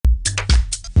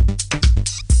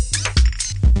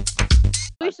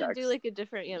We should do like a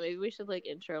different. Yeah, maybe we should like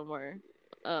intro more.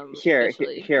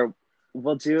 Officially. Here.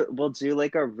 We'll do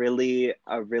like a really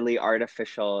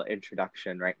artificial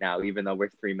introduction right now, even though we're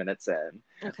 3 minutes in.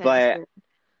 Okay. But Sure.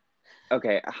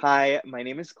 okay, hi, my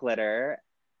name is Glitter,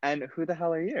 and who the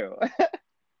hell are you?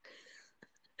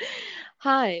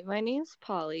 Hi, my name's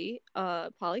Polly.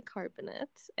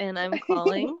 Polycarbonate, and I'm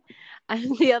calling.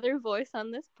 I'm the other voice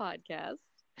on this podcast.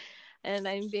 And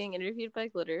I'm being interviewed by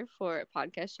Glitter for a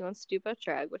podcast she wants to do about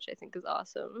drag, which I think is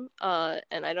awesome.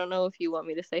 And I don't know if you want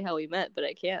me to say how we met, but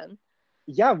I can.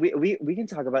 Yeah, we can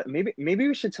talk about maybe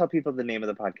we should tell people the name of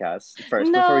the podcast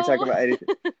first before we talk No. about anything.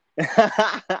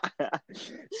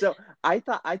 So I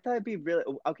thought it'd be really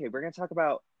okay. We're gonna talk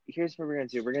about here's what we're gonna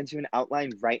do. We're gonna do an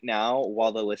outline right now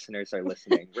while the listeners are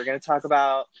listening. We're gonna talk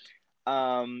about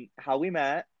how we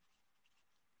met,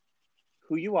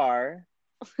 who you are,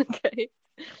 Okay.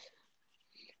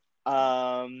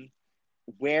 um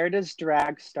where does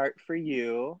drag start for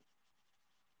you,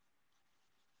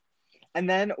 and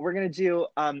then we're gonna do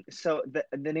so the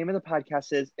name of the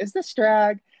podcast is this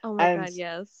drag, Oh my and God,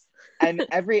 yes. and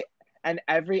every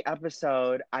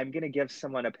episode I'm gonna give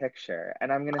someone a picture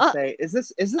and I'm gonna Uh, say, is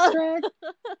this drag?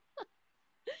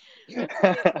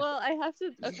 okay. Well, I have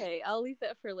to. Okay, I'll leave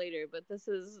that for later. But this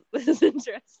is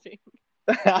interesting.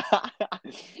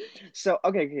 So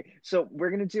okay, so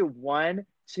we're gonna do 1,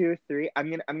 2, 3. I'm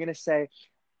gonna say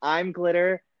I'm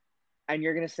Glitter, and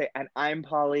you're gonna say and I'm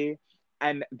Polly,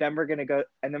 and then we're gonna go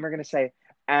and then we're gonna say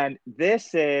and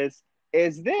this is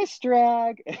this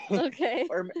drag? Okay.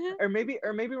 or maybe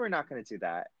we're not gonna do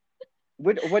that.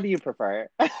 What do you prefer?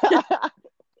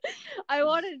 I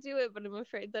want to do it, but I'm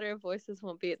afraid that our voices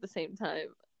won't be at the same time.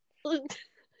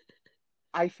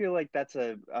 I feel like that's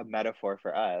a metaphor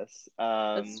for us.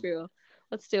 That's true.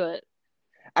 Let's do it.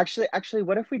 Actually,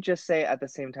 what if we just say at the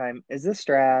same time, is this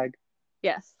drag?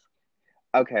 Yes.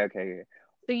 Okay.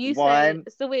 So you say. One.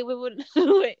 So wait.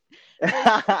 Wait.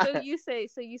 So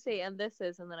you say, and this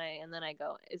is, and then I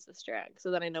go, is this drag? So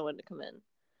then I know when to come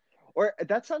Or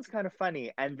that sounds kind of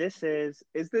funny. And this is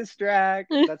this drag?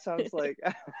 in. That sounds like.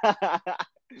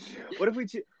 What if we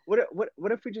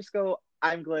what if we just go,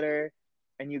 I'm Glitter,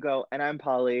 and you go, and I'm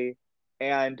Polly,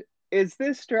 and is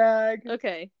this drag?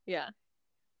 Okay. Yeah.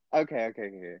 Okay.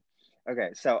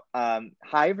 So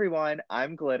hi everyone,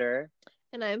 I'm Glitter,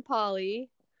 And I'm Polly.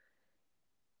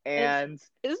 And and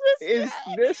is this is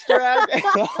drag? this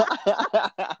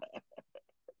drag?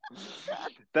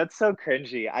 That's so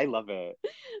cringy. I love it.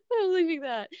 I'm leaving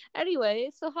that.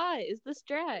 Anyway, so hi, is this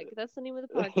drag? That's the name of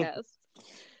the podcast.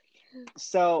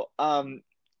 So,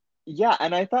 yeah,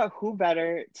 and I thought who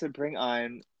better to bring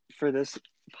on for this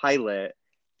pilot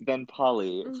than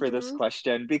Polly for this Mm-hmm.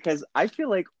 question, because I feel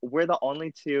like we're the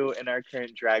only two in our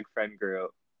current drag friend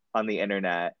group on the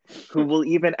internet who will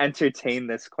even entertain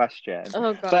this question.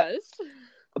 Oh But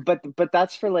gosh. but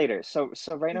that's for later. So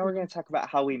right now we're Mhm. going to talk about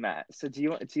how we met. So do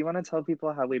you want to tell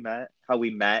people how we met? How we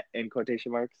met in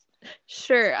quotation marks?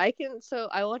 Sure, I can. So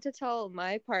I want to tell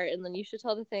my part, and then you should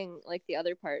tell the thing, like the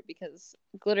other part, because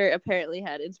Glitter apparently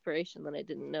had inspiration that I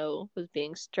didn't know was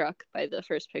being struck by the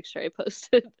first picture I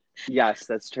posted. Yes,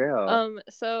 that's true.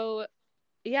 So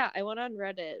yeah, I went on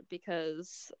Reddit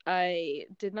because I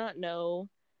did not know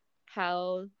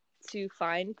how to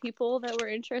find people that were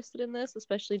interested in this,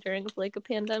 especially during like a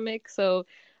pandemic. So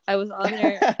I was on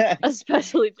there,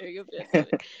 especially during a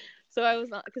pandemic. So I was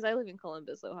not, because I live in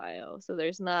Columbus, Ohio. So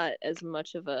there's not as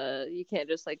much of a, you can't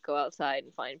just like go outside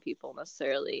and find people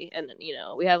necessarily. And then,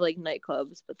 we have like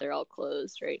nightclubs, but they're all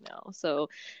closed right now. So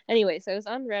anyway, so I was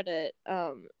on Reddit,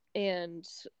 and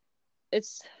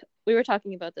it's, we were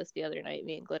talking about this the other night,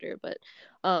 me and Glitter, but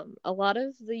a lot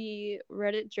of the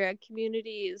Reddit drag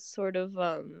community is sort of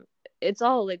it's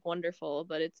all like wonderful,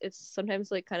 but it's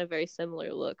sometimes like kind of very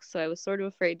similar looks. So I was sort of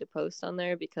afraid to post on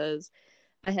there because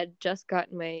I had just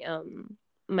gotten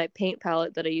my paint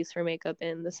palette that I use for makeup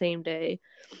in the same day.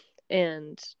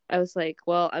 And I was like,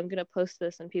 well, I'm going to post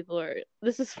this and people are,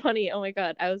 this is funny. Oh my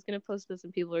God. I was going to post this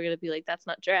and people are going to be like, that's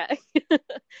not drag.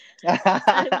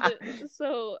 And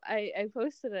so I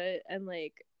posted it, and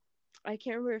like, I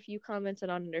can't remember if you commented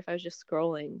on it or if I was just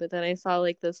scrolling, but then I saw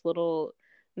like this little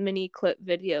mini clip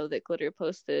video that Glitter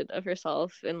posted of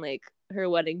herself in like her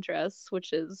wedding dress,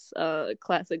 which is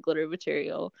classic Glitter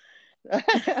material.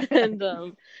 And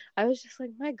I was just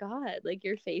like, my God, like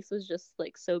your face was just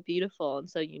like so beautiful and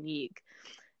so unique.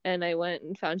 And I went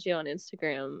and found you on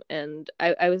Instagram, and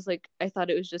I was like, I thought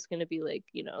it was just gonna be like,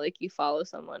 like you follow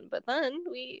someone, but then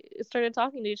we started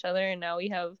talking to each other, and now we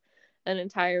have an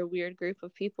entire weird group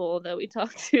of people that we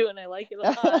talk to, and I like it a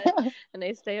lot. And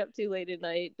I stay up too late at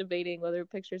night debating whether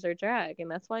pictures are drag, and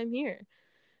that's why I'm here.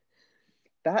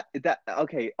 that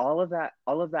okay, all of that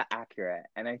accurate.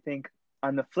 And I think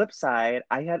on the flip side,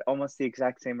 I had almost the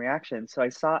exact same reaction. So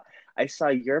I saw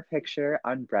your picture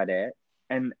on Reddit,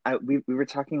 and we were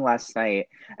talking last night,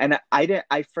 and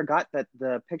I forgot that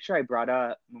the picture I brought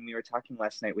up when we were talking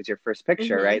last night was your first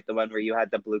picture, Mm-hmm. right? The one where you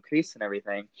had the blue crease and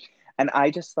everything. And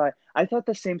I thought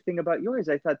the same thing about yours.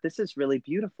 I thought this is really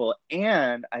beautiful,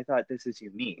 and I thought this is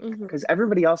unique because Mm-hmm.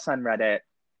 everybody else on Reddit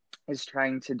is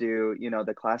trying to do,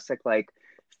 the classic like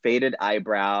faded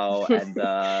eyebrow and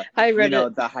the, Hi,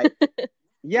 Reddit. the high.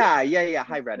 Yeah, yeah, yeah.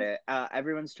 Hi, Reddit.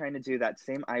 Everyone's trying to do that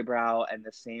same eyebrow and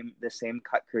the same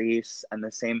cut crease and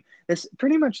this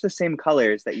pretty much the same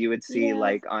colors that you would see Yeah.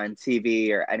 like on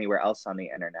TV or anywhere else on the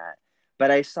internet.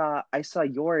 But I saw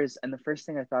yours, and the first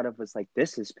thing I thought of was like,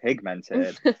 this is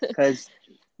pigmented, because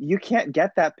you can't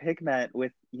get that pigment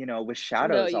with with No,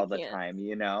 shadows you all the can't.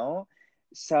 time.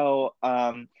 So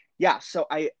yeah, so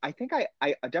I think I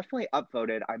definitely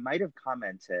upvoted. I might have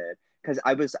commented because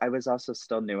I was also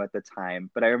still new at the time,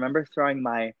 but I remember throwing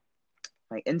my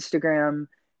Instagram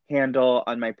handle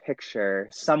on my picture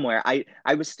somewhere. I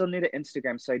was still new to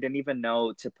Instagram, so I didn't even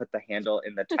know to put the handle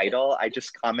in the title. I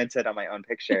just commented on my own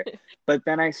picture. But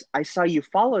then I saw you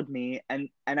followed me, and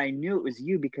I knew it was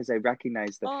you because I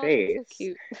recognized the Oh, that's so face.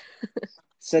 cute.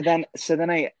 So then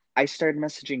I started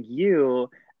messaging you,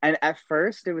 and at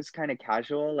first it was kind of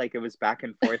casual, like it was back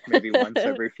and forth maybe once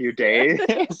every few days.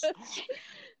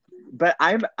 But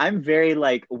I'm very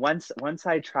like, once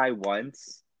I try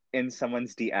once in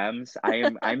someone's DMs,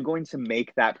 I'm going to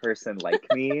make that person like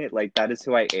me. Like that is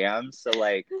who I am. So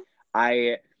like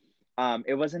I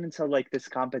it wasn't until like this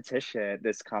competition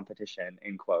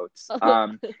in quotes,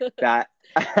 Oh. that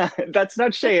that's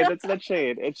not shade, that's not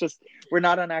shade. It's just we're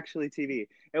not on actually TV.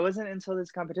 It wasn't until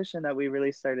this competition that we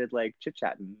really started like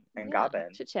chit-chatting and Yeah,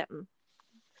 gobbing. chit-chatting.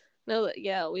 No,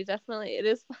 yeah, we definitely, it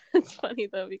is, it's funny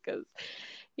though, because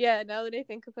yeah, now that I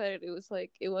think about it, it was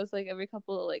like every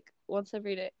couple, like once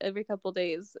every day, every couple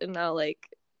days, and now like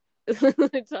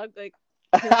I talk like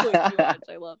way too much.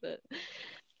 I love it.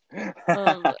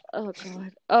 Oh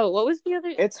god. Oh, what was the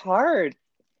other? It's hard.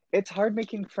 It's hard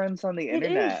making friends on the It is.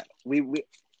 internet. We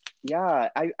Yeah,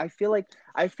 I feel like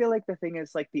the thing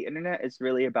is like the internet is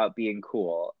really about being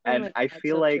cool. Oh And my I god, feel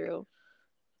so like true.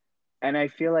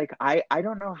 I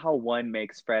don't know how one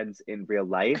makes friends in real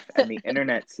life, and the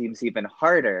internet seems even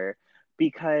harder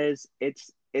because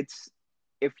it's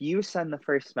if you send the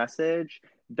first message,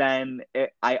 then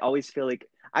I always feel like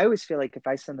if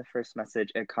I send the first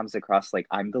message, it comes across like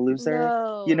I'm the loser.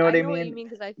 You No, know I what I know what you mean? mean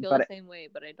because I feel the But same way,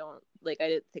 but I don't like. I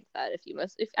didn't think that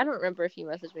if I don't remember if you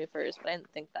messaged me first, but I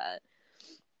didn't think that.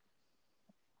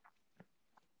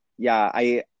 yeah,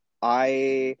 I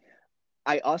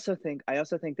I also think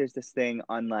there's this thing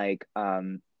on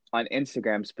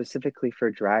Instagram specifically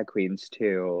for drag queens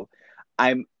too.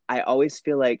 I always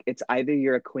feel like it's either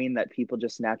you're a queen that people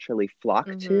just naturally flock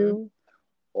Mm-hmm. to,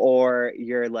 or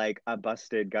you're like a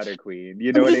busted gutter queen.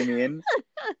 You know what I mean?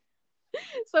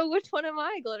 So which one am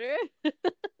I, Glitter?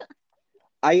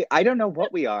 I don't know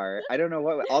what we are. I don't know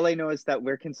what all I know is that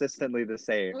we're consistently the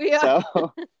same. We are.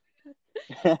 So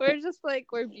We're just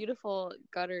like we're beautiful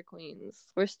gutter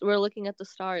queens. We're looking at the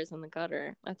stars in the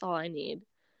gutter. That's all I need.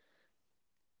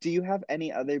 do you have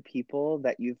any other people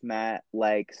that you've met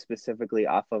like specifically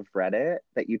off of Reddit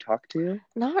that you talk to?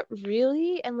 Not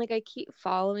really, and like I keep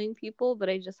following people, but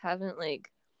I just haven't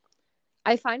like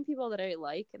I find people that I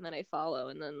like and then I follow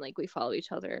and then like we follow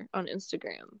each other on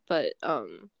Instagram. But I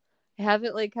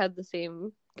haven't like had the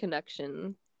same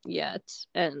connection yet.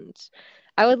 And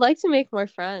I would like to make more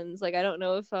friends. Like I don't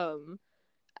know if I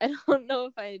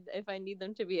need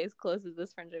them to be as close as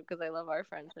this friendship because I love our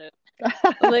friendship.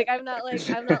 Like I'm not like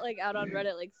out on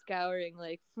Reddit like scouring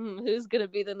like who's gonna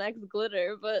be the next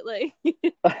glitter, but like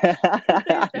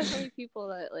there's definitely people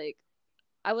that like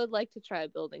I would like to try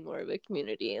building more of a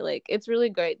community. Like it's really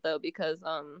great though because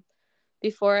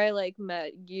before I like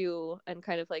met you and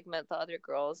kind of like met the other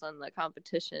girls on the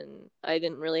competition, I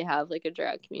didn't really have like a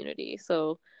drag community.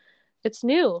 So it's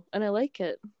new and I like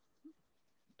it.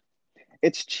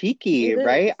 It's cheeky, It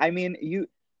right? is. I mean,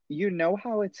 you know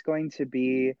how it's going to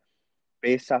be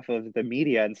based off of the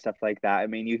media and stuff like that. I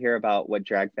mean, you hear about what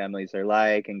drag families are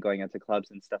like and going out to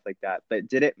clubs and stuff like that. But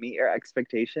did it meet your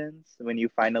expectations when you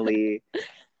finally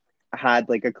had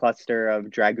like a cluster of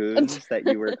dragoons that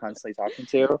you were constantly talking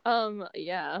to?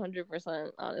 Yeah,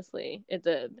 100% honestly. It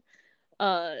did.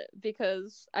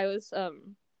 Because I was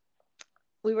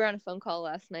we were on a phone call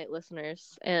last night,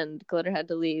 listeners, and Glitter had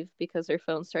to leave because her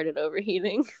phone started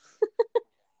overheating.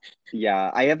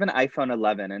 Yeah, I have an iPhone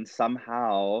 11, and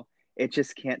somehow it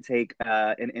just can't take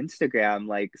an Instagram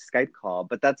like Skype call,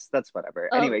 but that's whatever.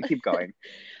 Um, Anyway, keep going.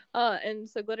 and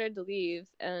so Glitter had to leave,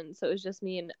 and so it was just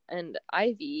me and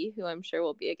Ivy, who I'm sure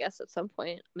will be a guest at some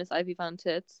point, Miss Ivy Von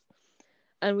Tits,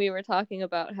 and we were talking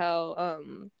about how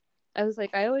I was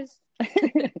like, I always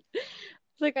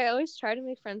like I always try to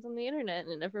make friends on the internet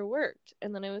and it never worked.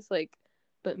 And then I was like,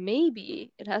 but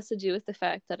maybe it has to do with the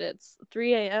fact that it's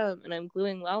 3 a.m. and I'm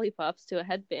gluing lollipops to a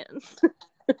headband.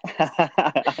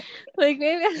 Like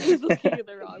maybe I was looking at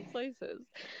the wrong places.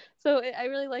 So I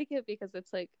really like it because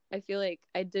it's like I feel like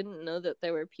I didn't know that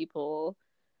there were people.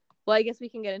 Well, I guess we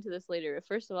can get into this later. But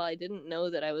first of all, I didn't know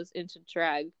that I was into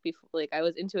drag before. Like I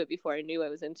was into it before I knew I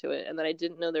was into it, and then I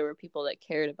didn't know there were people that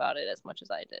cared about it as much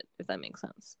as I did. If that makes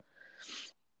sense.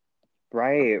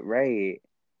 Right, right.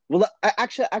 Well,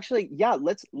 actually, yeah.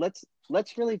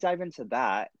 Let's really dive into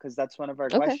that because that's one of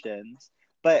our Okay. questions.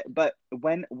 But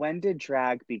when did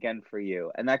drag begin for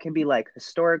you? And that can be like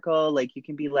historical, like you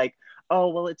can be like, oh,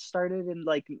 well, it started in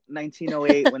like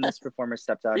 1908 when this performer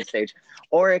stepped on stage,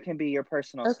 or it can be your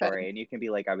personal Okay. story, and you can be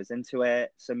like, I was into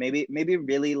it. So maybe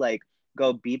really like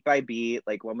go beat by beat.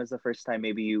 Like, when was the first time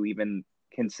maybe you even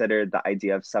considered the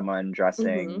idea of someone Mm-hmm.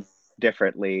 dressing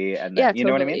differently, and then Yeah, you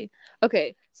know what I mean? totally.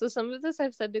 Okay, so some of this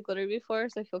I've said to Glitter before,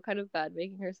 so I feel kind of bad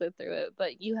making her sit through it,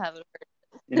 but you haven't heard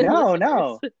it, No, listeners.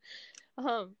 no.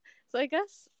 Um, so I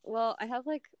guess, well, I have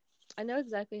like, I know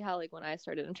exactly how like when I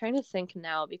started. I'm trying to think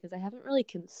now because I haven't really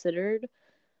considered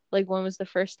like when was the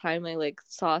first time I like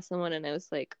saw someone and I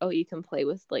was like, oh, you can play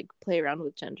around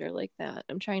with gender like that.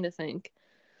 I'm trying to think.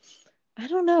 I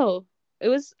don't know. It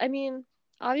was, I mean,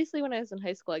 obviously when I was in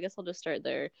high school, I guess I'll just start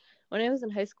there. When I was in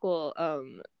high school,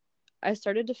 I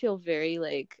started to feel very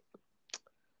like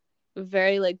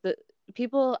the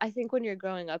people. I think when you're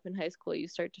growing up in high school, you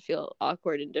start to feel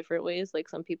awkward in different ways. Like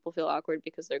some people feel awkward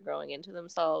because they're growing into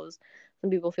themselves. Some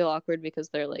people feel awkward because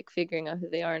they're like figuring out who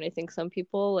they are. And I think some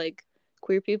people, like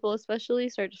queer people especially,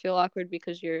 start to feel awkward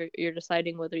because you're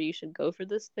deciding whether you should go for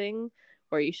this thing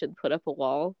or you should put up a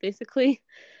wall, basically.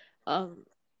 Um,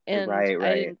 and Right, I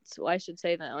right. didn't. Well, I should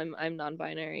say that I'm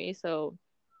non-binary, so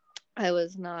I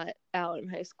was not out in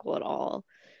high school at all,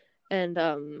 and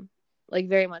like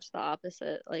very much the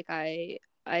opposite. Like I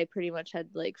pretty much had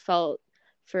like felt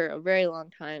for a very long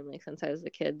time, like since I was a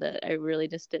kid, that I really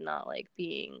just did not like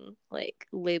being like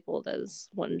labeled as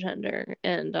one gender,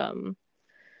 and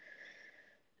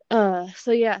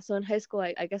so yeah, so in high school,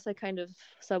 I guess I kind of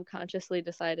subconsciously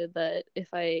decided that if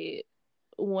I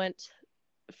went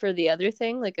for the other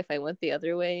thing, like if I went the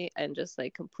other way and just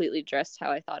like completely dressed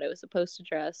how I thought I was supposed to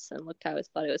dress and looked how I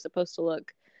thought I was supposed to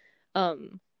look,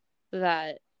 um,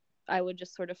 that I would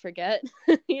just sort of forget,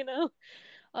 you know?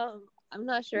 I'm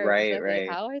not sure Right, exactly right.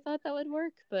 how I thought that would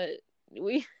work, but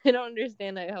I don't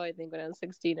understand how I think when I was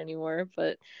 16 anymore.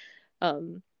 But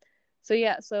um, so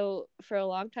yeah, so for a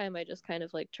long time, I just kind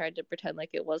of like tried to pretend like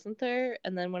it wasn't there.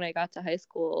 And then when I got to high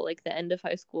school, like the end of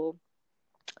high school,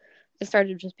 it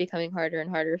started just becoming harder and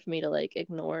harder for me to like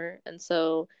ignore. And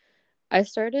so I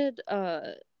started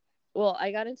well,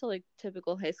 I got into like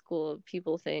typical high school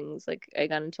people things. Like I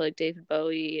got into like David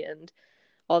Bowie and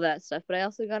all that stuff, but I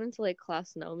also got into like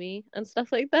Class Nomi and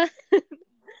stuff like that.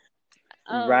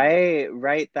 um Right,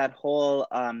 right. That whole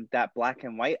that black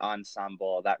and white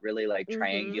ensemble, that really like mhm.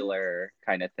 triangular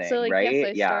kind of So thing, like yes, right?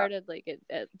 I Yeah. started like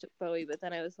at Bowie, but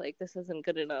then I was like this isn't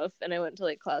good enough and I went to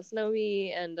like Class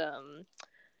Nomi and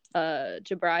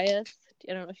Jabriath.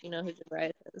 I don't know if you know who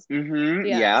Jabriath is. Mm-hmm.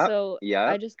 Yeah, Yeah. so Yeah.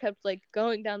 I just kept like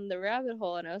going down the rabbit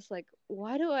hole and I was like,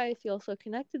 why do I feel so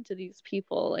connected to these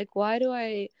people? Like why do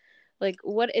I like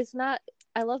what it's not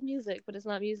I love music, but it's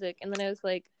not music. And then I was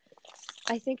like,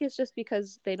 I think it's just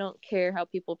because they don't care how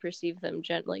people perceive them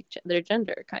their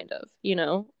gender kind of, you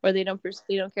know, or they don't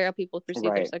care how people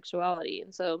perceive their Right. sexuality.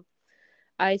 And so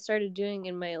I started doing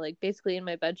in my like basically in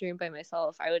my bedroom by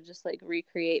myself, I would just like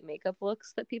recreate makeup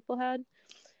looks that people had.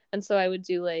 And so I would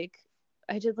do like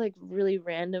I did like really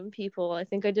random people. I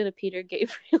think I did a Peter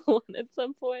Gabriel one at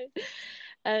some point.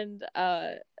 And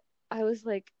I was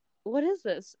like, what is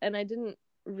this? And I didn't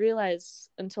realize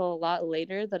until a lot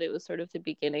later that it was sort of the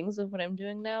beginnings of what I'm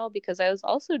doing now because I was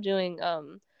also doing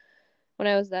when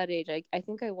I was that age, I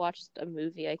think I watched a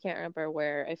movie. I can't remember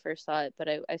where I first saw it, but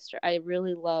I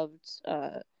really loved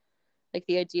like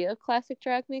the idea of classic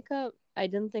drag makeup. I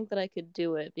didn't think that I could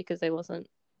do it because I wasn't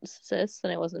cis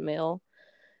and I wasn't male.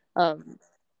 Um,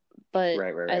 but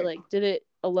Right, right, I right. like did it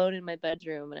alone in my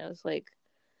bedroom, and I was like,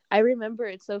 I remember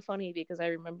it's so funny because I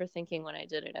remember thinking when I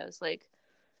did it, I was like,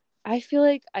 I feel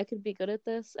like I could be good at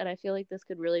this, and I feel like this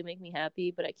could really make me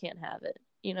happy, but I can't have it,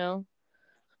 you know?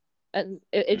 And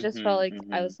it just felt Mm-hmm. like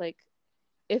I Mm-hmm. was like,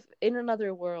 if in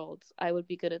another world I would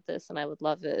be good at this and I would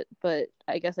love it, but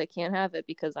I guess I can't have it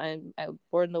because I'm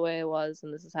born the way I was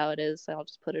and this is how it is, so I'll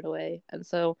just put it away. And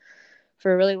so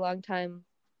for a really long time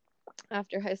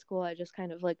after high school, I just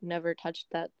kind of like never touched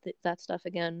that stuff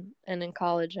again. And in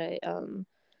college, I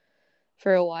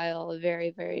for a while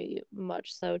very very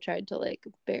much so tried to like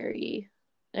bury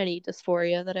any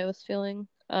dysphoria that I was feeling.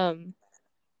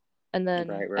 And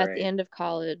then Right, at the right. end of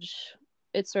college,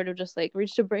 it sort of just like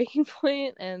reached a breaking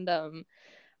point, and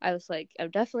I was like,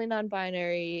 I'm definitely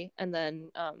non-binary. And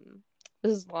then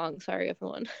this is long, sorry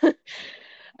everyone.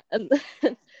 and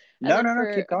then, and No, then no, no, for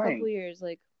keep a couple going. years,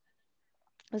 like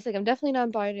I was like, I'm definitely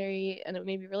non-binary, and it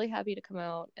made me really happy to come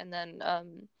out. And then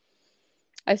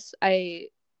I,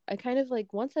 I kind of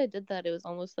like once I did that, it was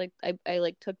almost like I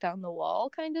like took down the wall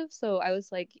kind of. So I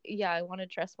was like, yeah, I want to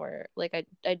dress more. Like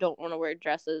I don't want to wear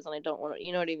dresses, and I don't want to,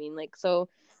 you know what I mean? Like so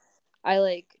I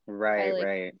like I Right, like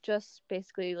right. just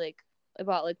basically like I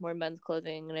bought like more men's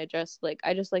clothing, and I just like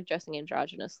dressing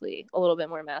androgynously, a little bit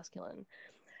more masculine.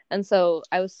 And so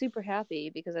I was super happy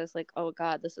because I was like, oh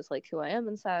God, this is like who I am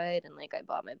inside. And like I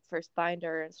bought my first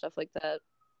binder and stuff like that.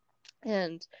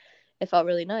 And it felt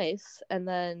really nice. And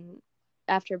then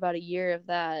after about a year of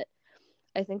that,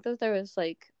 I think that there was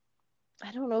like,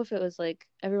 I don't know if it was like,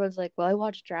 everyone's like, well, I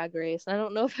watched Drag Race. And I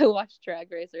don't know if I watched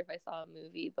Drag Race or if I saw a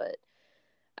movie, but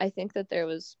I think that there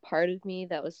was part of me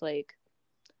that was like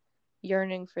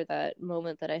yearning for that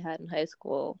moment that I had in high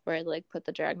school where I like put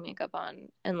the drag makeup on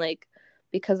and like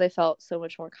because I felt so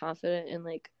much more confident in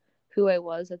like who I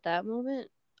was at that moment,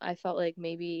 I felt like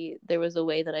maybe there was a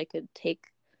way that I could take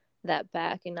that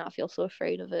back and not feel so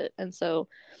afraid of it. And so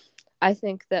I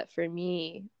think that for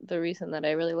me, the reason that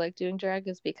I really like doing drag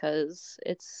is because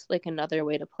it's like another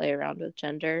way to play around with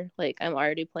gender. Like I'm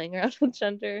already playing around with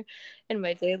gender in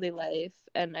my daily life,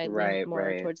 and I lean Right,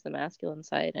 more right. towards the masculine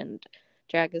side. And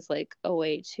drag is like a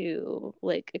way to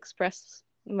like express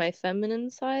my feminine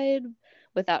side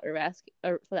without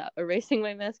erasing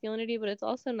my masculinity. But it's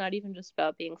also not even just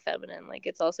about being feminine. Like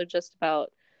it's also just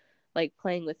about like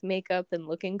playing with makeup and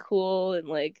looking cool and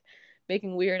like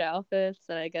making weird outfits.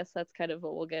 And I guess that's kind of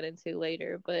what we'll get into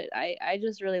later. But I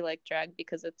just really like drag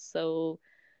because it's so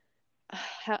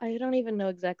I don't even know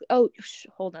exactly. Oh,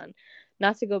 hold on,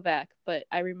 not to go back, but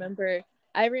I remember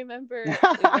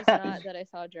it was not that I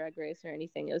saw Drag Race or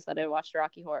anything. It was that I watched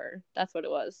Rocky Horror. That's what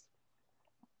it was.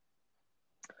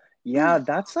 Yeah,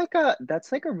 that's like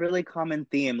a really common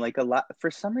theme. Like a lot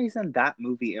for some reason that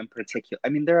movie in particular. I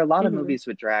mean, there are a lot of Hmm. movies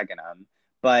with drag in them,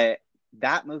 but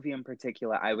that movie in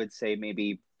particular, I would say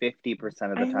maybe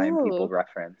 50% of the I time people know.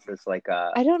 reference is like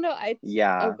a I don't know.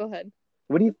 Oh, yeah. go ahead.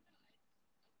 What do you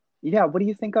yeah, what do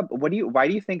you think of what do you why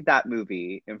do you think that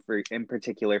movie in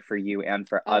particular for you and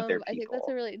for other I think that's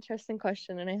a people? really interesting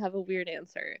question, and I have a weird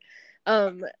answer.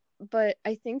 Um, but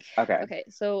I think Okay. okay.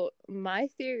 So my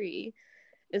theory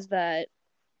is that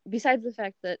besides the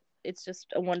fact that it's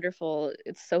just a wonderful,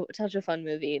 it's so such a fun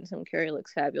movie, and Tim Curry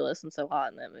looks fabulous and so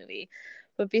hot in that movie.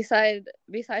 But besides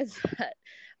that,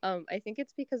 I think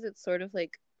it's because it's sort of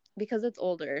like because it's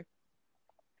older.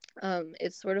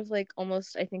 It's sort of like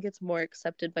almost I think it's more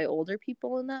accepted by older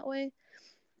people in that way.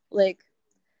 Like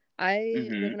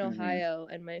I live Mm-hmm. in Mm-hmm. Ohio,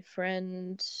 and my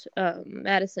friend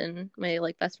Madison, my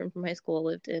like best friend from high school,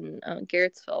 lived in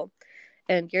Garrettsville,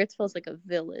 and Garrettsville is like a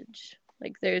village.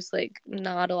 Like there's like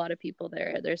not a lot of people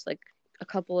there. There's like a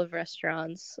couple of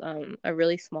restaurants, a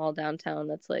really small downtown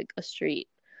that's like a street.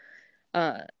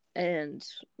 Uh, and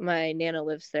my nana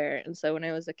lives there, and so when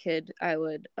I was a kid, I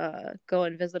would go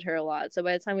and visit her a lot. So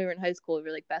by the time we were in high school, we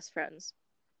were like best friends.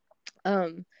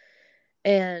 Um,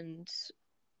 and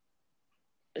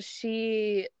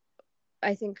she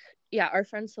I think yeah, our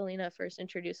friend Selena first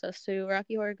introduced us to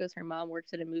Rocky Horror because her mom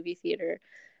worked at a movie theater,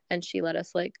 and she let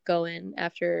us like go in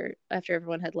after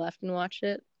everyone had left and watched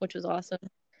it, which was awesome.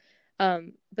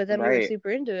 But then we were Right. super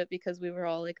into it because we were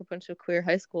all like a bunch of queer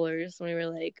high schoolers, and we were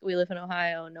like, we live in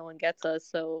Ohio and no one gets us,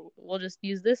 so we'll just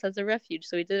use this as a refuge.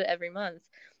 So we did it every month,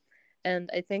 and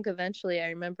I think eventually I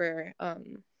remember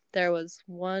there was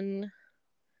one.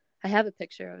 I have a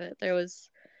picture of it.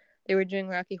 They were doing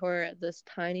Rocky Horror at this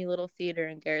tiny little theater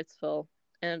in Garrettsville,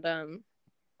 and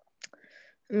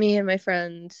me and my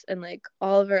friends and like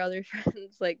all of our other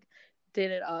friends like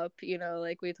did it up,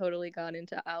 like we totally got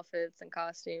into outfits and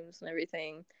costumes and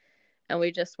everything, and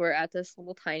we just were at this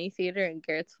little tiny theater in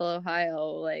Garrettsville,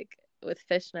 Ohio, like with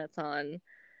fishnets on,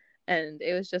 and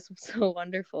it was just so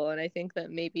wonderful. And I think that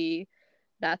maybe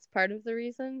that's part of the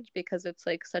reason because it's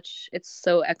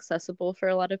so accessible for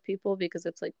a lot of people because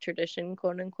it's like tradition,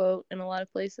 quote unquote, in a lot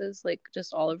of places, like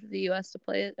just all over the US to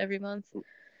play it every month.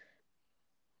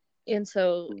 And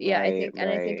so, yeah, I Right, think, and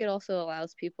I think right. it also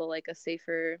allows people like a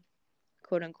safer,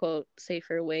 quote unquote,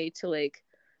 safer way to like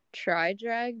try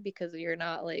drag because you're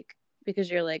not like, because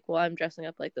you're like, well, I'm dressing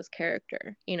up like this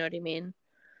character. You know what I mean?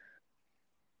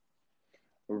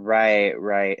 Right,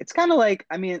 right. It's kind of like,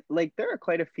 I mean, like there are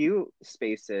quite a few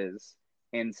spaces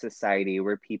in society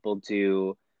where people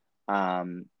do,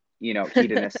 um,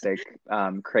 hedonistic,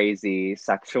 crazy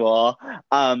sexual,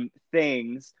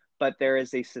 things, but there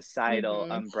is a societal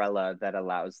Mm-hmm. umbrella that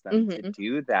allows them to Mm-hmm.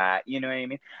 do that. You know what I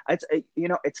mean?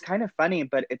 It's kind of funny,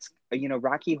 but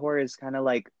Rocky Horror is kind of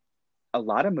like a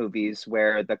lot of movies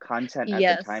where the content at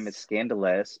the time is Yes.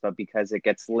 scandalous, but because it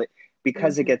gets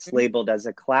Mm-hmm. labeled as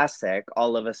a classic,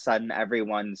 all of a sudden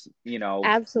everyone's,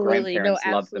 Absolutely. No, grandparents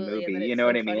love the absolutely. And movie. then You it's know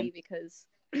what so I mean? funny because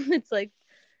it's like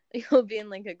you'll be in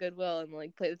like a Goodwill and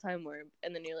like play the time warp,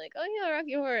 and then you're like, oh yeah,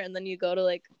 Rocky Horror, and then you go to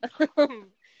like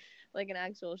like an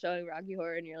actual showing Rocky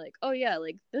Horror, and you're like, oh yeah,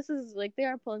 like this is like they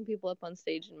are pulling people up on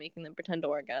stage and making them pretend to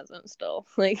orgasm still,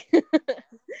 like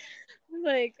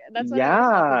like that's why they always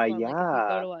tell Yeah, people, I'm like, if you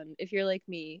go yeah. to one, if you're like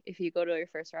me, if you go to your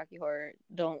first Rocky Horror,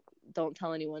 don't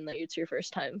tell anyone that it's your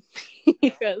first time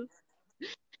because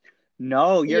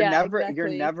No, yeah, you're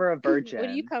exactly. never a virgin.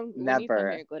 When you come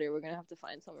Never. here, Glitter, we're gonna have to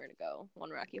find somewhere to go, one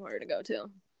Rocky Horror to go to.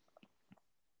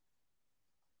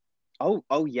 Oh,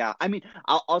 oh yeah. I mean,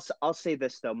 I'll say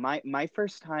this though. My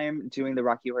first time doing the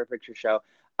Rocky Horror Picture Show,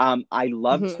 I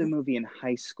loved the Mhm. movie in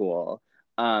high school.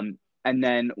 And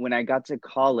then when I got to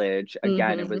college,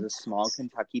 again, it was Mhm. a small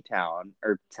Kentucky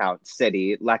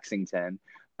city, Lexington.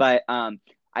 But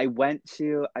I went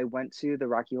to the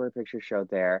Rocky Horror Picture Show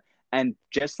there, and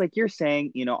just like you're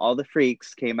saying, all the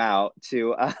freaks came out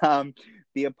to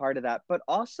be a part of that, but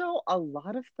also a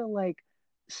lot of the like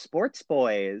sports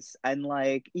boys and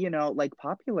like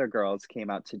popular girls came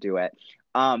out to do it.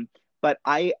 But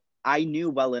I knew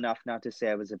well enough not to say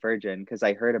I was a virgin because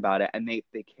I heard about it, and they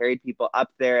carried people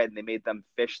up there and they made them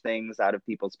fish things out of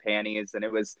people's panties, and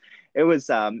it was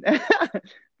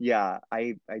yeah,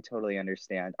 I totally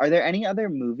understand. Are there any other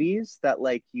movies that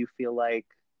like you feel like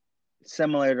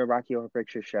similar to Rocky Horror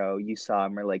Picture Show you saw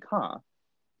and were like, huh?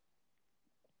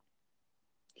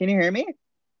 Can you hear me?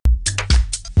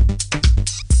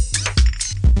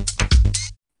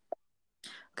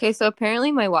 Okay, so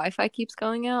apparently my Wi-Fi keeps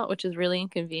going out, which is really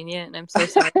inconvenient, and I'm so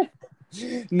sorry.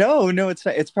 No, no,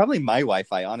 it's probably my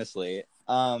Wi-Fi, honestly.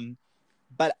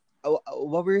 But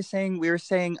what we were saying,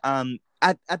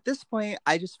 at this point,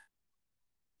 I just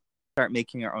start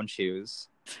making our own shoes.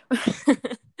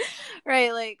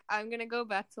 Right, like I'm gonna go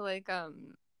back to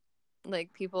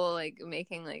like people like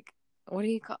making like what do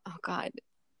you call, oh god,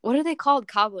 what are they called?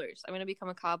 Cobblers. I'm gonna become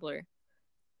a cobbler.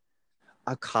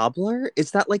 A cobbler?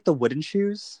 Is that like the wooden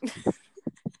shoes?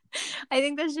 I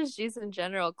think that's just shoes in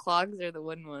general. Clogs are the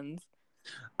wooden ones.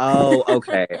 Oh,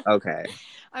 okay, okay.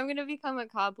 I'm gonna become a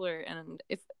cobbler, and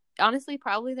if honestly,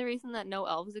 probably the reason that no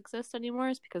elves exist anymore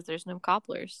is because there's no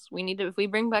cobblers. We need to, if we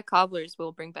bring back cobblers,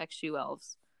 we'll bring back shoe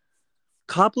elves.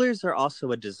 Cobblers are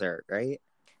also a dessert, right?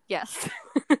 Yes.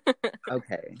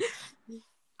 Okay.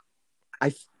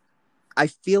 I I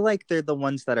feel like they're the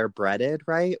ones that are breaded,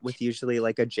 right? With usually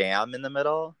like a jam in the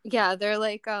middle. Yeah, they're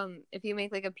like if you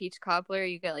make like a peach cobbler,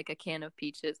 you get like a can of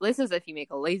peaches. This is if you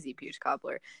make a lazy peach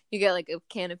cobbler. You get like a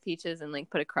can of peaches and like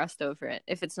put a crust over it.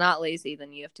 If it's not lazy,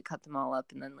 then you have to cut them all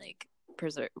up and then like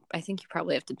preserve. I think you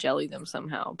probably have to jelly them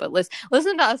somehow. But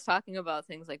listen to us talking about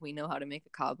things like we know how to make a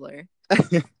cobbler.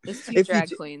 It's two if you drag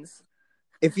do, queens.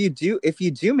 if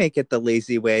you do make it the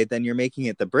lazy way, then you're making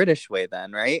it the British way,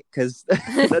 then, right? Because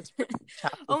that's pretty much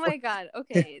half the Oh fun. my god.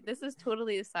 Okay, this is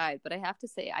totally aside, but I have to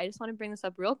say I just want to bring this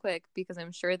up real quick because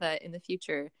I'm sure that in the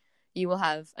future you will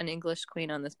have an English queen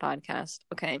on this podcast.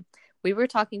 Okay. We were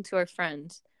talking to our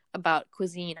friend about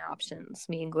cuisine options,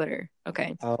 me and Glitter.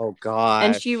 Okay. Oh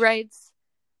And she gosh. writes,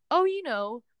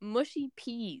 "Oh, mushy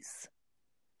peas."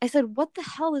 I said, "What the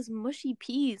hell is mushy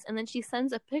peas?" And then she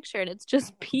sends a picture and it's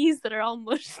just peas that are all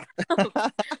mushed up. I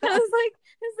was like,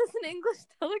 "Is this an English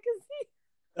delicacy?"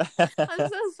 I'm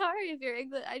so sorry if you're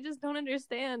English. I just don't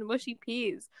understand mushy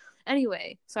peas.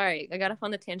 Anyway, sorry, I got off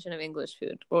on the tangent of English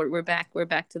food. We're back. We're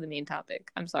back to the main topic.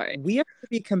 I'm sorry. We have to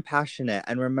be compassionate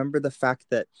and remember the fact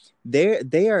that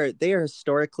they are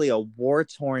historically a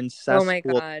war-torn Oh my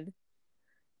cesspool god.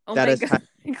 Oh that my has god,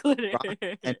 had glitter. rock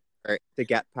and effort to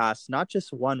get past not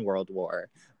just one world war,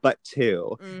 but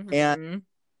two. And Mm-hmm.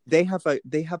 they have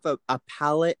a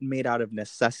palate made out of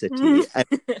necessity.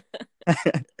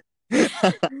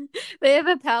 They have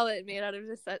a palette made out of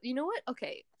this. You know what?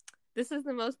 Okay, this is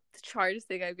the most charged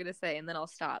thing I'm gonna say, and then I'll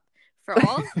stop. For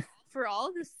all for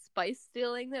all the spice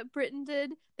stealing that Britain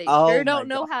did, they Oh sure my don't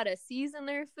know God. how to season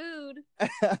their food.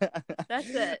 That's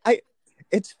it.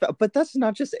 But that's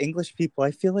not just English people.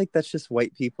 I feel like that's just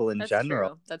white people in That's general.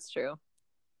 true. That's true.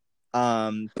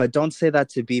 But don't say that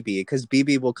to BB, because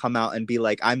BB will come out and be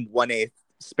like, I'm 1/8 I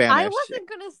Spanish. wasn't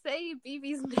gonna say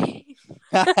BB's name.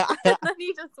 And then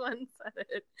he just went and said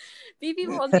it. BB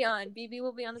will be on. BB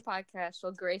will be on the podcast.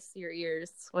 She'll grace your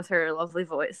ears with her lovely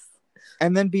voice.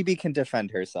 And then BB can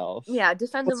defend herself. Yeah,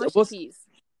 defend the mushy peas.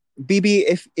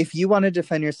 BB, if you want to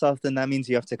defend yourself, then that means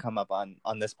you have to come up on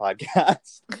this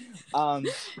podcast.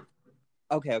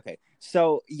 Okay.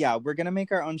 So yeah, we're gonna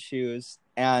make our own shoes,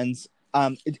 and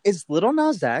is Lil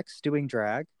Nas X doing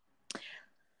drag?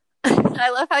 I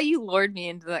love how you lured me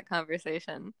into that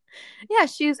conversation. Yeah,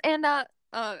 shoes, and I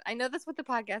know that's what the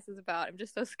podcast is about. I'm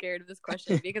just so scared of this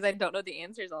question because I don't know the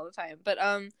answers all the time. But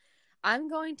I'm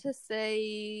going to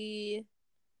say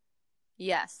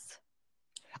yes.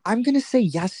 I'm gonna say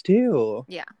yes too.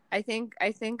 Yeah, I think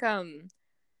in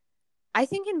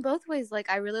both ways. Like,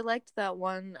 I really liked that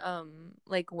one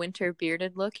like winter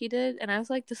bearded look he did, and I was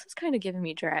like, this is kind of giving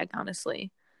me drag,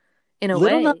 honestly, in a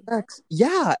Lil way. Nas X,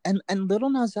 yeah, and Lil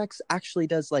Nas X actually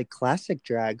does like classic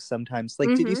drag sometimes.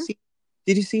 Like, did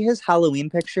you see his Halloween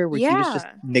picture where he was just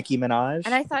Nicki Minaj?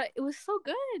 And I thought it was so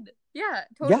good. Yeah,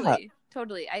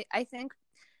 totally. I think,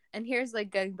 and here's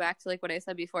like getting back to like what I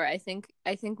said before. I think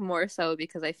more so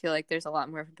because I feel like there's a lot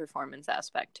more of a performance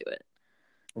aspect to it.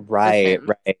 Right.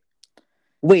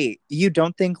 Wait, you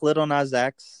don't think Lil Nas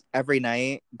X every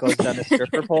night goes down a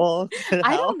stripper pole?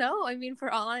 I don't know. I mean,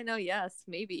 for all I know, yes,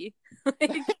 maybe.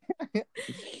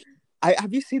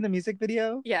 Have you seen the music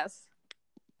video? Yes.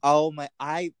 Oh my!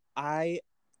 I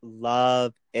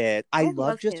love it. I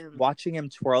love just him. watching him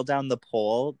twirl down the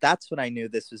pole. That's when I knew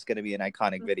this was going to be an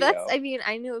iconic video. I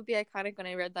knew it would be iconic when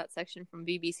I read that section from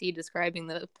BBC describing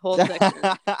the whole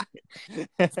section.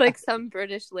 It's like some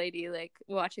British lady like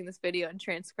watching this video and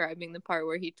transcribing the part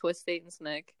where he twists Satan's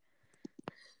neck.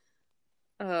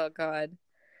 Oh God.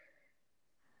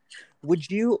 Would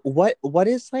you what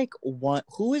is like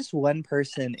who is one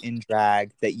person in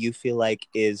drag that you feel like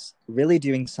is really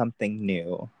doing something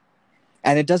new?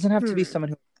 And it doesn't have to be someone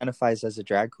who identifies as a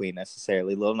drag queen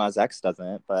necessarily. Lil Nas X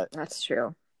doesn't, but that's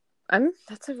true.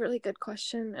 That's a really good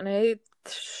question, and I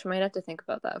might have to think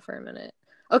about that for a minute.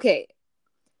 Okay.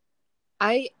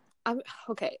 I'm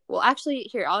okay. Well, actually,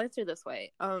 here, I'll answer this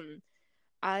way.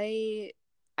 I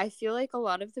feel like a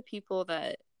lot of the people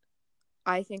that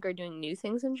I think are doing new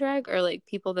things in drag are like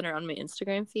people that are on my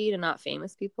Instagram feed and not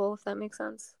famous people, if that makes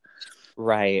sense.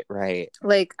 Right.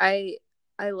 Like I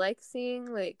like seeing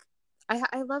like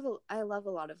I love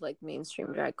a lot of like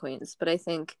mainstream drag queens, but I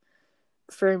think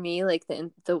for me like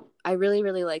the I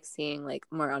really like seeing like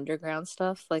more underground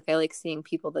stuff. Like I like seeing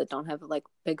people that don't have like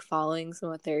big followings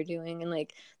and what they're doing, and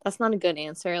like that's not a good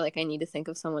answer. Like I need to think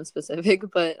of someone specific,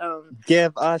 but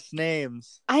give us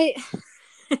names. I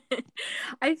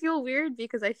feel weird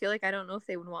because I feel like I don't know if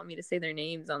they would want me to say their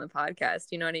names on the podcast.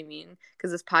 You know what I mean?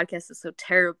 Because this podcast is so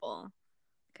terrible.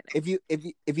 If you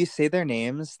say their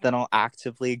names, then I'll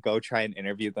actively go try and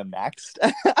interview them next.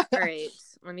 All right,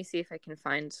 let me see if I can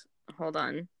find. Hold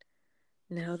on.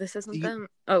 No, this isn't them.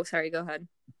 Oh, sorry. Go ahead.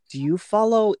 Do you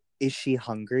follow Is She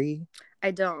Hungry? I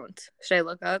don't. Should I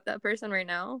look up that person right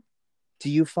now?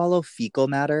 Do you follow Fecal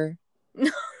Matter?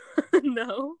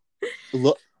 No.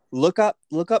 Look up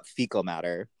Fecal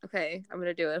Matter. Okay, I'm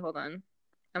gonna do it. Hold on.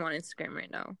 I'm on Instagram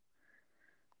right now.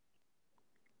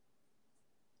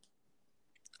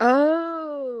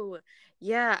 Oh,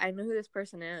 yeah, I know who this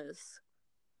person is.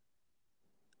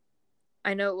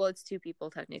 I know, well, it's two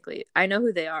people technically. I know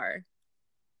who they are.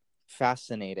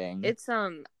 Fascinating. It's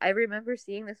I remember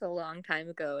seeing this a long time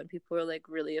ago and people were like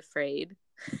really afraid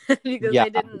because they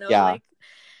didn't know like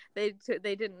they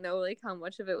didn't know like how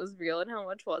much of it was real and how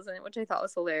much wasn't, which I thought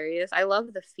was hilarious. I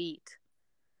love the feet.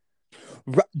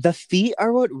 The feet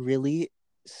are what really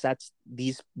sets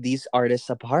these artists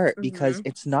apart because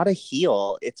it's not a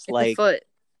heel, it's like a foot.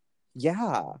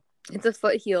 Yeah, it's a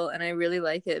foot heel, and I really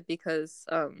like it because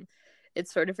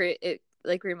it's sort of it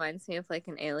like reminds me of like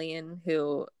an alien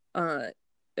who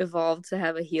evolved to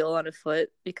have a heel on a foot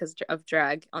because of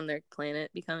drag on their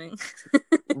planet becoming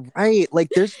right. Like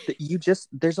there's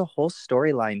a whole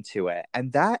storyline to it,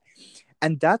 and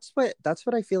that's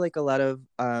what I feel like a lot of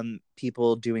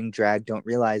people doing drag don't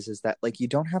realize is that like you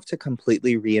don't have to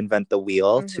completely reinvent the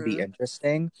wheel to be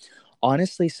interesting.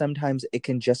 Honestly, sometimes it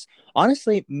can just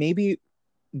maybe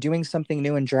doing something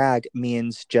new in drag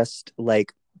means just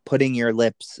like putting your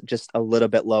lips just a little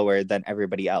bit lower than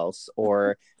everybody else,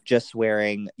 or just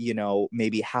wearing,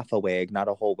 maybe half a wig, not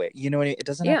a whole wig. You know what I mean? It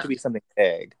doesn't have to be something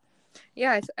big.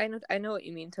 Yeah, I know what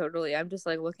you mean totally. I'm just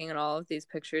like looking at all of these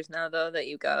pictures now though that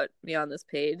you got me on this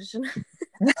page.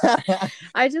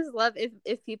 I just love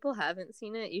if people haven't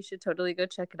seen it, you should totally go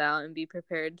check it out and be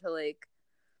prepared to like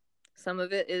some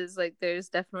of it is like there's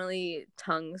definitely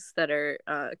tongues that are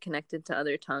connected to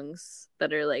other tongues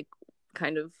that are like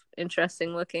kind of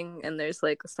interesting looking, and there's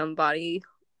like some body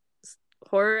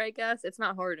horror, I guess. It's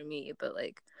not horror to me, but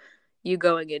like you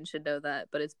going in should know that,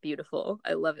 but it's beautiful.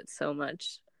 I love it so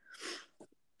much.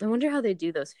 I wonder how they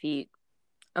do those feet.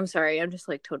 I'm sorry, I'm just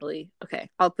like totally okay.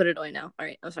 I'll put it away now. All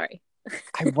right, I'm sorry.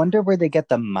 I wonder where they get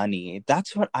the money.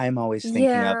 That's what I'm always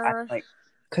thinking of. I'm Yeah, like,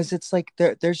 because it's like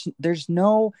there's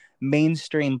no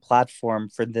mainstream platform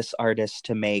for this artist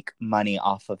to make money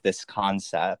off of this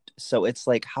concept. So it's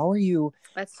like, how are you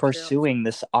that's true. pursuing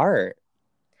this art?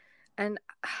 And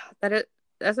that it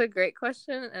that's a great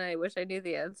question, and I wish I knew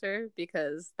the answer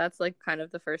because that's like kind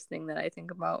of the first thing that I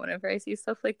think about whenever I see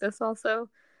stuff like this also.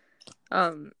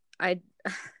 I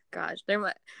gosh,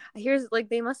 here's like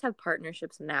they must have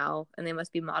partnerships now and they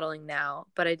must be modeling now,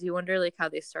 but I do wonder like how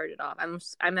they started off.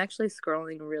 I'm actually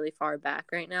scrolling really far back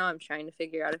right now. I'm trying to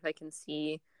figure out if I can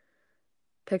see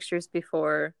pictures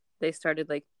before they started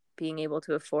like being able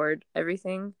to afford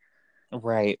everything.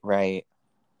 Right, right.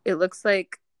 It looks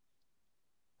like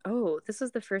oh, this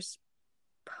is the first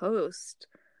post.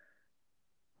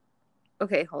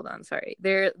 Okay, hold on, sorry.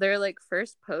 Their like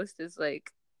first post is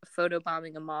like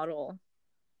photobombing a model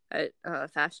at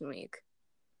Fashion Week.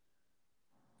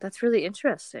 That's really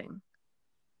interesting.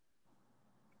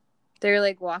 They're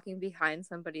like walking behind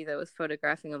somebody that was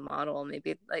photographing a model.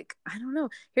 Maybe like I don't know.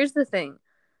 Here's the thing.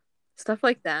 Stuff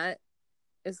like that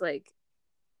is like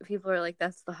people are like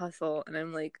that's the hustle, and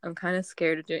I'm like I'm kind of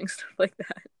scared of doing stuff like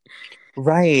that.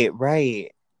 Right,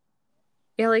 right.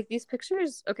 Yeah, like these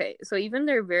pictures. Okay, so even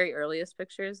their very earliest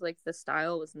pictures, like the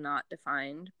style was not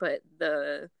defined, but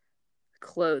the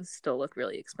clothes still look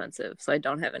really expensive. So I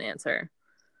don't have an answer.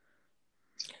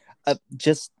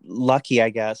 Just lucky, I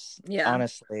guess. Yeah.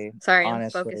 Honestly, Sorry, I'm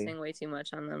honestly. focusing way too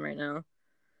much on them right now.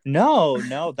 No,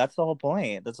 no, that's the whole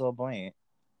point. That's the whole point.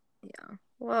 Yeah.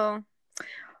 Well,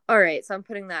 all right. So I'm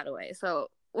putting that away. So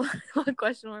what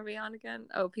question were we on again?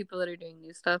 Oh, people that are doing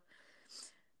new stuff.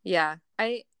 Yeah.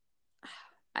 I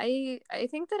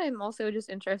think that I'm also just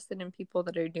interested in people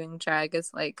that are doing drag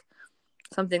as like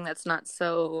something that's not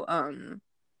so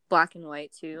black and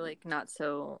white too, like not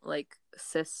so like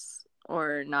cis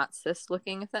or not cis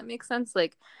looking, if that makes sense.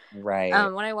 Like Right,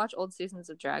 when I watch old seasons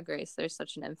of Drag Race, there's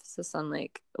such an emphasis on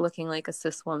like looking like a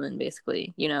cis woman,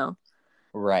 basically, you know?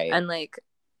 right. And like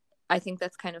I think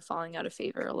that's kind of falling out of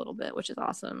favor a little bit, which is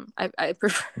awesome. I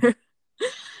prefer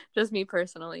just me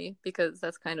personally because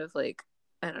that's kind of like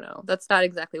I don't know. That's not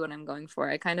exactly what I'm going for.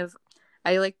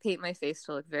 I like paint my face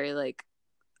to look very like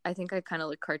I think I kind of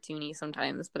look cartoony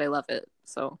sometimes, but I love it.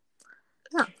 So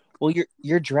yeah, Well,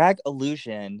 your drag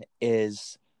illusion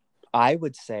is, I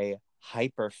would say,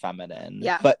 hyper feminine,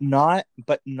 yeah, but not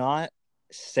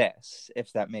cis,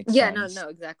 if that makes yeah. No, sense. no,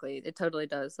 exactly. It totally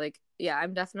does. Like, yeah,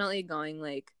 I'm definitely going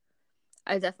like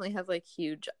I definitely have like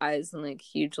huge eyes and like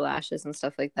huge lashes and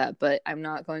stuff like that, but I'm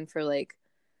not going for like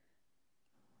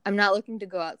I'm not looking to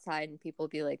go outside and people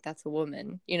be like that's a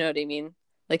woman. You know what I mean?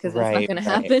 Like cuz that's not Right, going to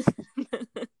right.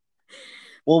 happen.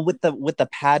 Well, with the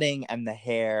padding and the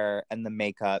hair and the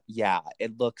makeup, yeah,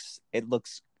 it looks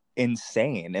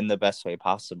insane in the best way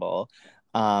possible.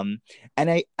 Um, and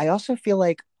I also feel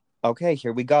like, okay,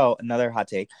 here we go, another hot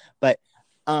take, but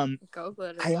um, Go I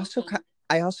glitter. also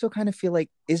I also kind of feel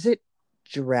like, is it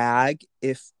drag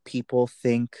if people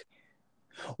think,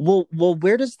 well,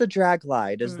 where does the drag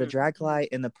lie? Does the Mm. drag lie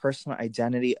in the personal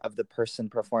identity of the person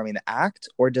performing the act,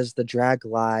 or does the drag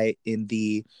lie in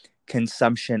the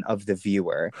consumption of the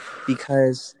viewer?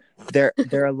 Because there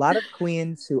are a lot of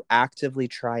queens who actively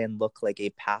try and look like a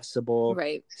passable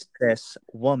Right. cis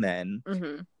woman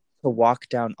Mhm. to walk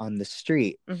down on the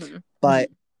street. Mhm. But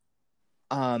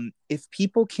if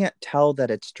people can't tell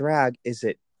that it's drag, is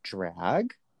it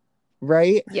drag?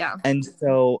 Right? Yeah. And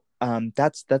so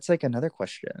that's like another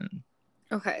question.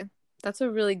 Okay. That's a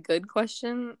really good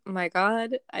question. My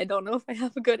God, I don't know if I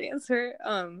have a good answer.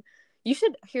 You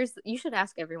should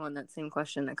ask everyone that same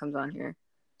question that comes on here.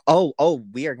 Oh,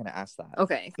 we are gonna ask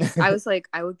Okay, because I that. was like,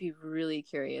 I would be really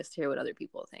curious to hear what other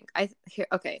people think.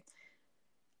 Okay.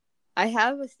 I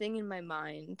have a thing in my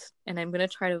mind, and I'm gonna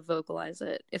try to vocalize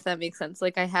it, if that makes sense.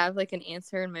 Like I have like an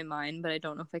answer in my mind, but I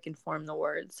don't know if I can form the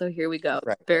words. So here we go.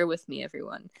 Right. Bear with me,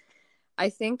 everyone. I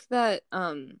think that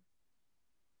I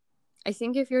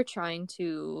think if you're trying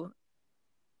to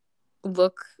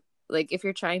look like if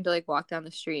you're trying to like walk down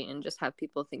the street and just have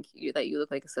people think that you look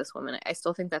like a cis woman, I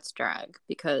still think that's drag,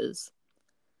 because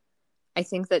I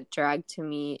think that drag to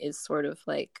me is sort of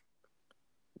like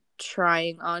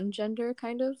trying on gender,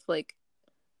 kind of like,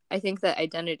 I think that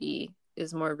identity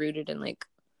is more rooted in like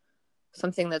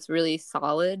something that's really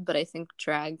solid, but I think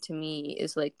drag to me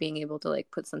is like being able to like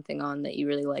put something on that you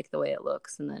really like the way it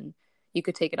looks, and then you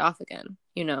could take it off again,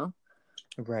 you know?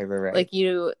 Right. Like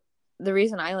the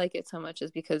reason I like it so much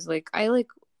is because like I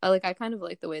kind of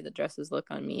like the way the dresses look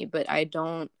on me, but I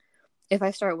don't, if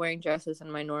I start wearing dresses in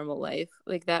my normal life,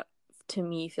 like that to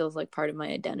me feels like part of my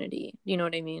identity. You know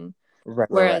what I mean?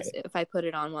 Whereas Right. if I put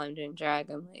it on while I'm doing drag,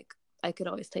 I'm like, I could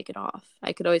always take it off.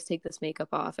 I could always take this makeup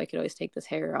off. I could always take this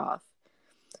hair off.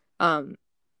 Um,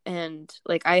 and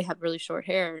like I have really short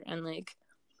hair, and like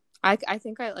I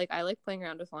think I like playing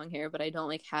around with long hair, but I don't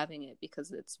like having it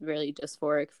because it's really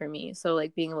dysphoric for me. So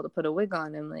like being able to put a wig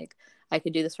on, and like I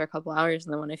could do this for a couple hours,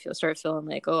 and then when I start feeling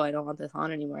like, oh, I don't want this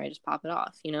on anymore, I just pop it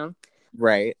off, you know?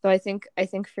 Right. So I think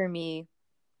for me,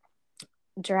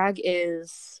 drag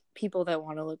is people that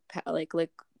want to look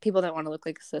like people that want to look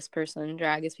like a cis person.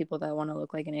 Drag is people that want to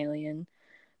look like an alien.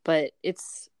 But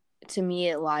it's, to me,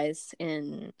 it lies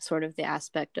in sort of the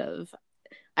aspect of,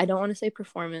 I don't want to say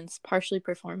performance, partially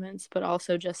performance, but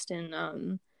also just in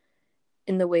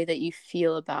the way that you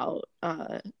feel about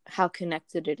how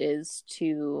connected it is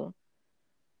to,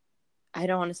 I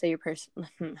don't want to say your person.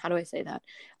 How do I say that?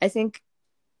 I think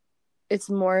it's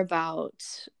more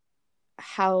about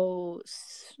how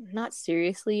not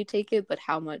seriously you take it, but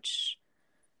how much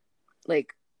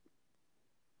like,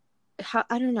 how,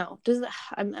 I don't know.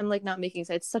 I'm like not making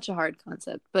sense. It's such a hard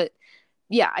concept, but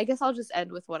yeah, I guess I'll just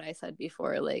end with what I said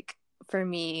before. Like for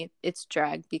me, it's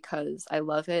drag because I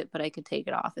love it, but I could take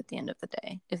it off at the end of the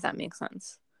day, if that makes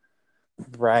sense.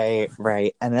 Right.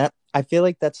 And that, I feel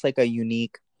like that's like a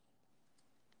unique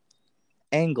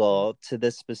angle to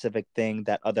this specific thing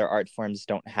that other art forms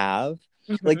don't have.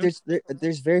 Like Mm-hmm.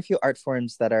 there's very few art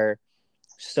forms that are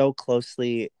so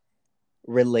closely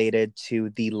related to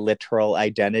the literal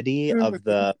identity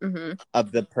Mm-hmm. Mm-hmm.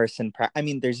 of the person. I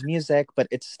mean, there's music, but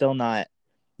it's still not,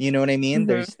 you know what I mean?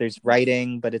 Mm-hmm. There's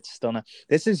writing, but it's still not.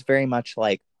 This is very much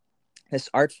like, this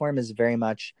art form is very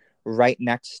much right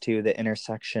next to the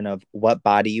intersection of what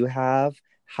body you have,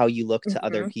 how you look to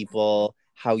other Mm-hmm. people,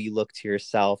 how you look to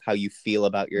yourself, how you feel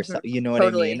about Mm-hmm. yourself. You know what I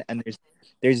mean? Totally. And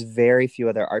there's very few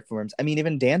other art forms. I mean,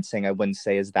 even dancing, I wouldn't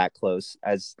say is that close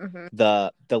as Mm-hmm.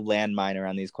 the landmine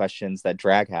around these questions that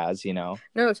drag has, you know?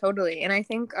 No, totally. And I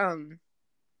think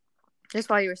just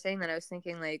while you were saying that, I was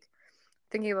thinking about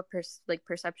like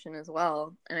perception as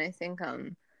well. And I think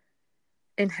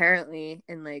inherently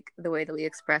in like the way that we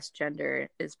express gender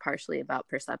is partially about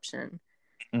perception.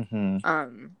 Mm-hmm.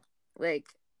 Um, like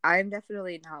I'm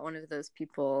definitely not one of those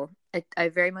people. I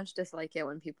very much dislike it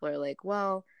when people are like,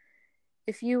 well,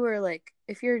 if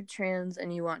you're trans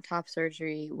and you want top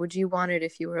surgery, would you want it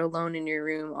if you were alone in your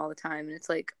room all the time? And it's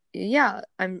like, yeah,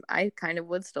 I kind of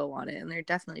would still want it, and there are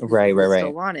definitely people Right, who right, would still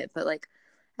right. want it, but like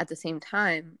at the same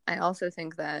time, I also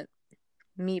think that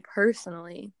me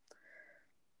personally,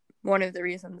 one of the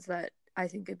reasons that I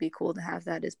think it'd be cool to have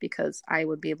that is because I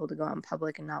would be able to go out in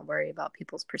public and not worry about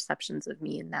people's perceptions of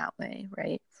me in that way,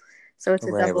 right? So it's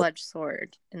a Right, right. double-edged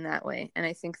sword in that way. And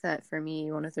I think that for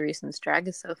me, one of the reasons drag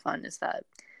is so fun is that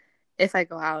if I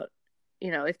go out,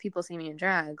 if people see me in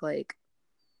drag, like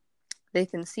they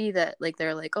can see that, like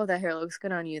they're like, oh, that hair looks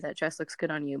good on you, that dress looks good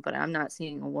on you, but I'm not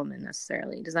seeing a woman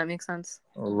necessarily. Does that make sense?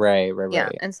 Right, right, Yeah.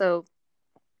 right. And so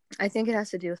I think it has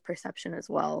to do with perception as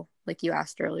well, like you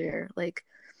asked earlier. Like,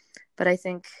 but I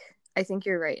think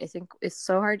you're right. I think it's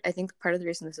so hard. I think part of the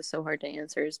reason this is so hard to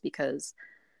answer is because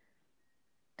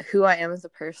who I am as a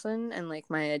person and like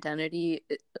my identity,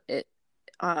 it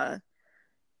uh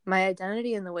my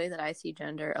identity and the way that I see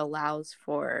gender allows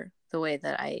for the way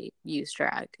that I use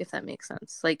drag, if that makes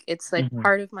sense. Like it's like Mm-hmm.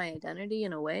 part of my identity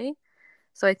in a way.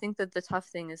 So I think that the tough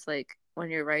thing is like when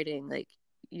you're writing, like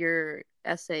your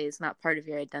essay is not part of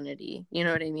your identity. You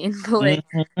know what I mean? But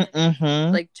Mm-hmm.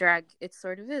 Mm-hmm. like drag, it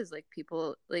sort of is. Like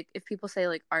people, like if people say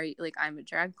like, are you, like I'm a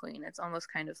drag queen, it's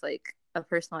almost kind of like a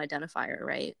personal identifier,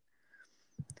 right?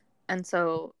 And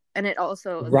so, and it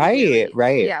also Right, immediately,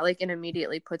 right. yeah, like it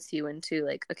immediately puts you into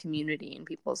like a community in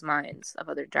people's minds of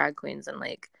other drag queens, and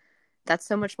like that's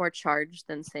so much more charged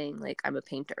than saying like I'm a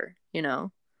painter, you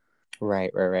know?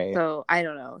 Right, right, right. So I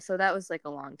don't know. So that was like a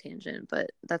long tangent,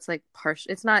 but that's like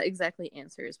partial. It's not exactly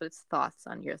answers, but it's thoughts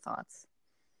on your thoughts.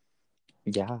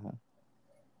 Yeah.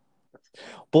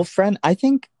 Well, friend, I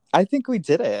think we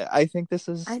did it. I think this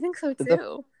I is think so the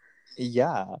too.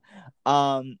 yeah.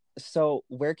 So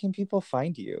where can people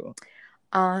find you?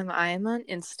 I'm on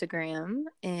Instagram,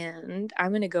 and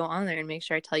I'm gonna go on there and make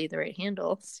sure I tell you the right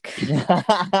handles.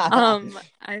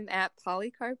 I'm at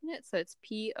Polycarbonate, so it's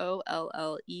Polley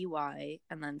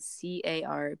and then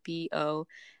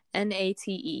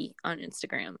Carbonate on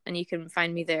Instagram, and you can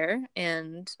find me there.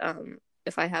 And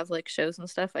if I have like shows and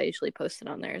stuff, I usually post it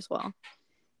on there as well.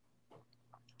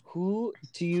 Who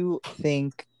do you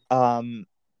think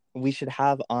we should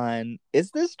have on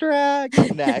Is This Drag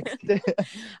next?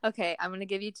 Okay, I'm gonna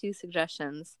give you 2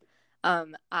 suggestions.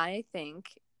 I think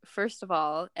first of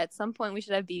all, at some point we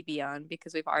should have BB on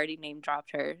because we've already name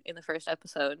dropped her in the first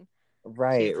episode.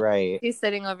 Right. She's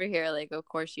sitting over here like, of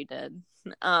course you did.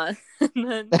 And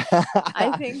then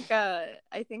I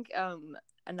think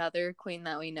another queen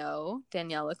that we know,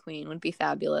 Daniela Queen, would be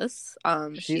fabulous.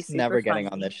 She's never super getting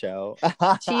funny. on this show.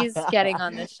 She's getting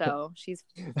on this show. She's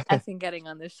effing getting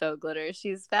on this show, Glitter.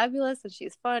 She's fabulous and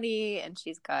she's funny and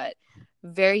she's got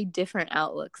very different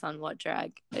outlooks on what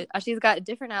drag. She's got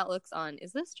different outlooks on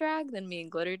Is This Drag than me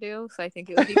and Glitter do. So I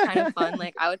think it would be kind of fun.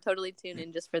 Like I would totally tune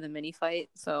in just for the mini fight.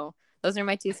 So those are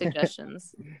my 2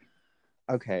 suggestions.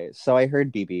 Okay, so I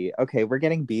heard BB. Okay, we're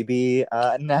getting BB.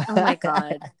 No. Oh my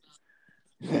god.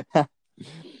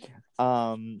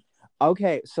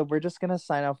 Okay, so we're just gonna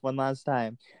sign off one last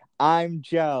time. I'm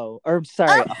Joe. Or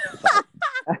sorry.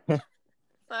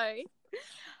 Sorry.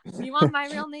 You want my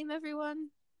real name, everyone?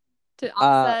 To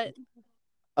offset.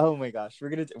 Oh my gosh, we're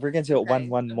gonna do it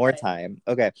one more time.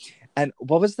 Okay, and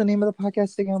what was the name of the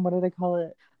podcast again? What did I call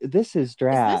it? This is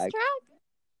Drag.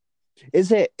 Is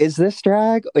this drag? Is this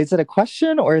drag? Is it a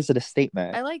question or is it a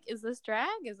statement? I like is this drag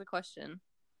is a question.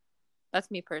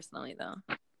 That's me personally, though.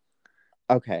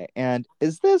 Okay, and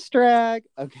is this drag?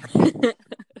 Okay.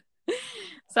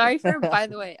 By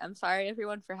the way, I'm sorry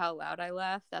everyone for how loud I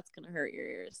laugh. That's gonna hurt your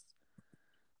ears.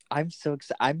 I'm so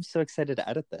excited to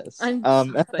edit this. I'm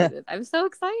so excited. I'm so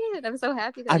excited. I'm so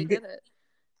happy that we did it.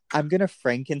 I'm gonna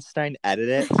Frankenstein edit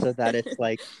it so that it's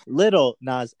like Little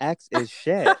Nas X is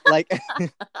shit. Like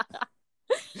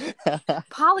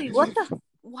Polly,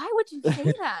 why would you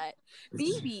say that?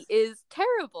 BB is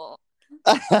terrible.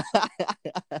 Okay.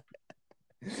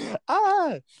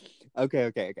 All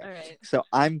right. So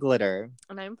I'm Glitter.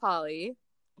 And I'm Polly.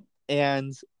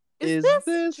 And is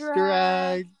this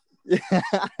drag?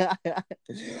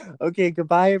 Okay,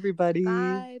 goodbye everybody.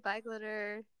 Bye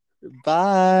Glitter.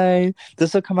 Bye.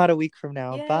 This will come out a week from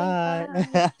now. Yay,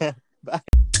 bye. Bye.